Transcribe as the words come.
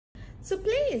So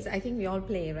play is, I think we all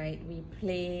play, right? We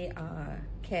play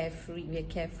carefree. We are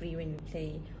carefree when we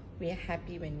play. We are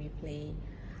happy when we play.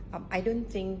 I don't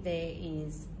think there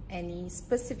is any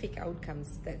specific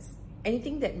outcomes. That's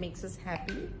anything that makes us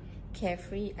happy,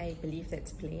 carefree. I believe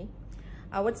that's play.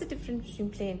 What's the difference between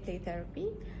play and play therapy?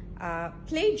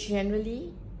 Play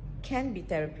generally can be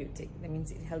therapeutic. That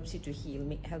means it helps you to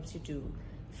heal, helps you to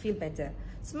feel better.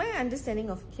 So my understanding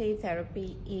of play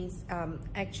therapy is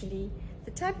actually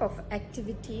the type of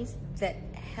activities that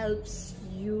helps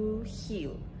you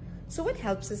heal. So what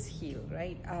helps us heal,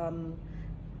 right?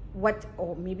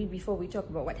 Or maybe before we talk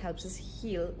about what helps us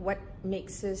heal, what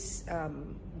makes us,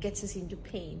 gets us into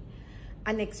pain,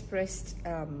 unexpressed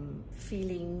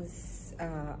feelings,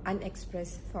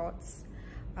 unexpressed thoughts,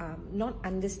 not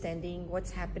understanding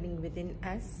what's happening within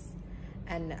us,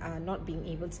 and not being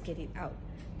able to get it out.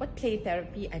 What play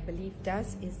therapy, I believe,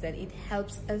 does is that it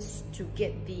helps us to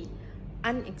get the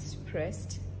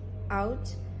unexpressed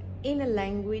out in a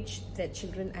language that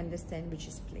children understand, which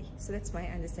is play. So that's my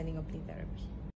understanding of play therapy.